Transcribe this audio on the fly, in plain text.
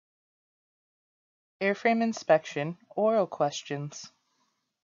Airframe Inspection, Oral Questions.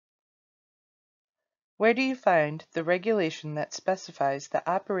 Where do you find the regulation that specifies the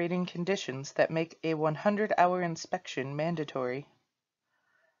operating conditions that make a 100-hour inspection mandatory?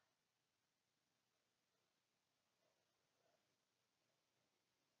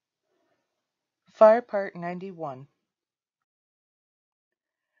 FAR Part 91.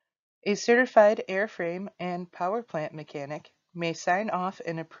 A certified airframe and powerplant mechanic may sign off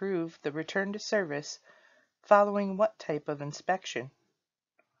and approve the return to service following what type of inspection?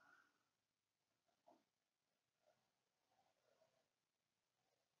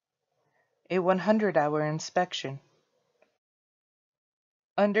 A 100-hour inspection.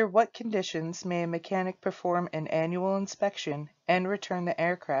 Under what conditions may a mechanic perform an annual inspection and return the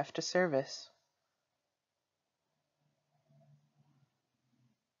aircraft to service?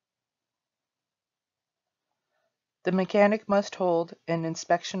 The mechanic must hold an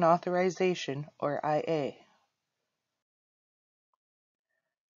inspection authorization, or IA.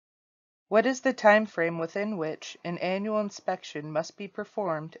 What is the time frame within which an annual inspection must be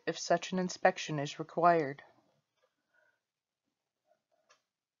performed if such an inspection is required?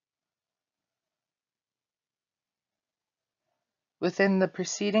 Within the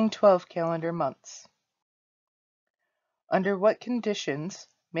preceding 12 calendar months. Under what conditions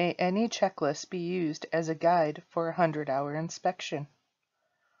may any checklist be used as a guide for a 100-hour inspection?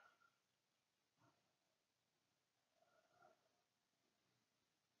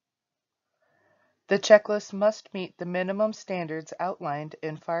 The checklist must meet the minimum standards outlined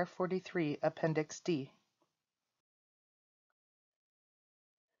in FAR 43 Appendix D.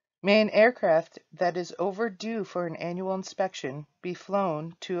 May an aircraft that is overdue for an annual inspection be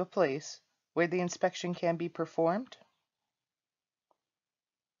flown to a place where the inspection can be performed?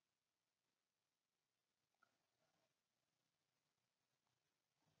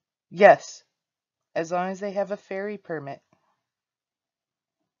 Yes, as long as they have a ferry permit.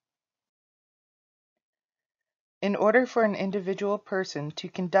 In order for an individual person to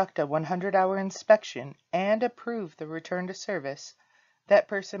conduct a 100-hour inspection and approve the return to service, that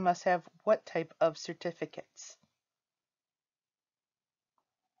person must have what type of certificates?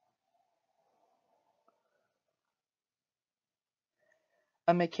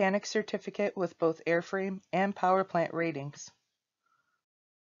 A mechanic certificate with both airframe and powerplant ratings.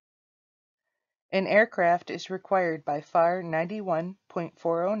 An aircraft is required by FAR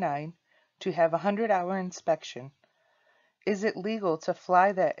 91.409 to have a 100-hour inspection. Is it legal to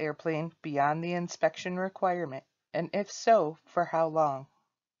fly that airplane beyond the inspection requirement, and if so, for how long?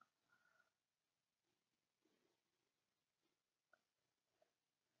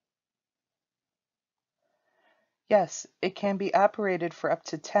 Yes, it can be operated for up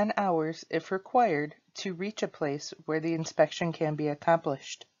to 10 hours if required to reach a place where the inspection can be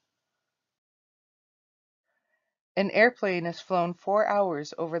accomplished. An airplane is flown 4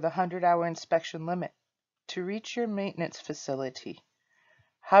 hours over the 100-hour inspection limit to reach your maintenance facility.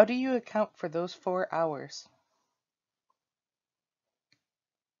 How do you account for those 4 hours?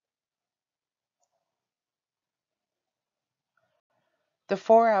 The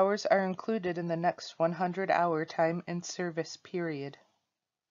 4 hours are included in the next 100-hour time in service period.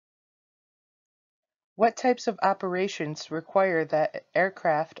 What types of operations require that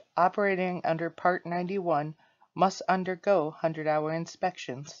aircraft operating under Part 91 must undergo 100-hour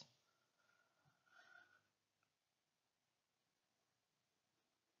inspections?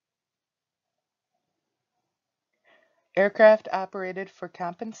 Aircraft operated for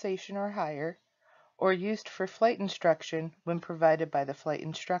compensation or hire, or used for flight instruction when provided by the flight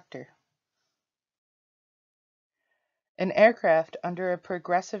instructor. An aircraft under a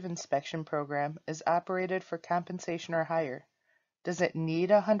progressive inspection program is operated for compensation or hire. Does it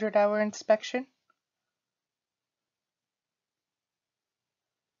need a 100-hour inspection?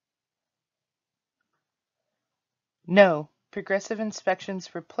 No, progressive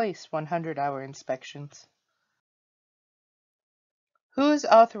inspections replace 100-hour inspections. Who is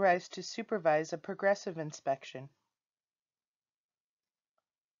authorized to supervise a progressive inspection?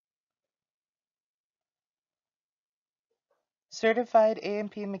 Certified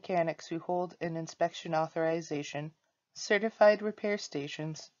A&P mechanics who hold an inspection authorization, certified repair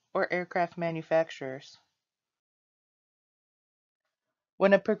stations, or aircraft manufacturers.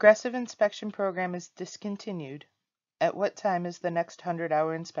 When a progressive inspection program is discontinued, at what time is the next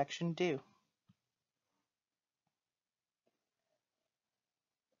 100-hour inspection due?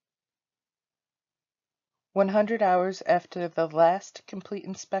 "100 hours after the last complete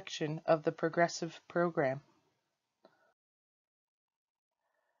inspection of the progressive program."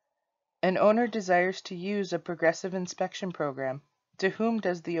 An owner desires to use a progressive inspection program. To whom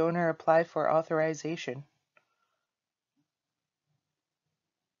does the owner apply for authorization?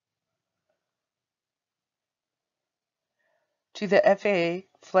 To the FAA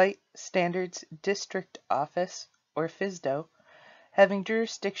Flight Standards District Office, or FSDO, having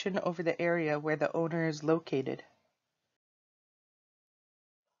jurisdiction over the area where the owner is located.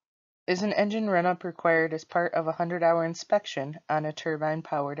 Is an engine run-up required as part of a 100-hour inspection on a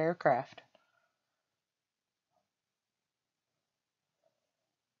turbine-powered aircraft?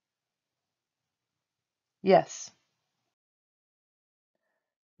 Yes.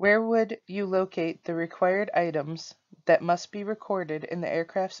 Where would you locate the required items that must be recorded in the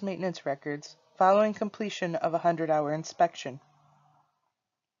aircraft's maintenance records following completion of a 100-hour inspection?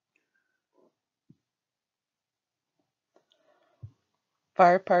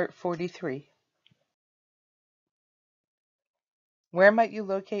 FAR Part 43. Where might you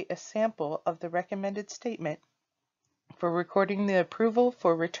locate a sample of the recommended statement for recording the approval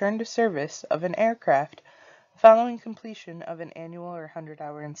for return to service of an aircraft following completion of an annual or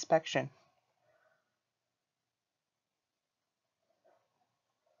 100-hour inspection?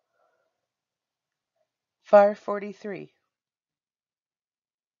 FAR 43.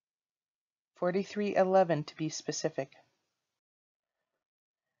 4311 to be specific.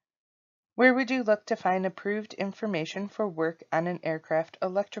 Where would you look to find approved information for work on an aircraft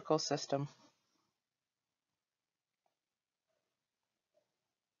electrical system?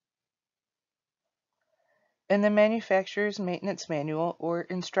 In the manufacturer's maintenance manual or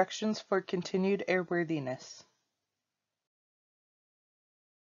instructions for continued airworthiness.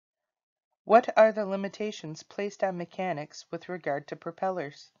 What are the limitations placed on mechanics with regard to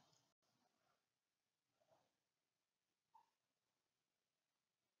propellers?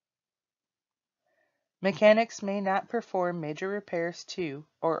 Mechanics may not perform major repairs to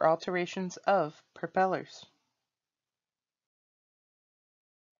or alterations of propellers.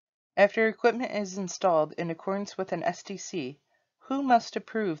 After equipment is installed in accordance with an STC, who must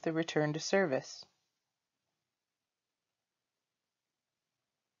approve the return to service?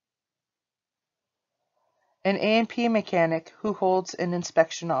 An A&P mechanic who holds an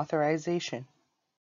inspection authorization.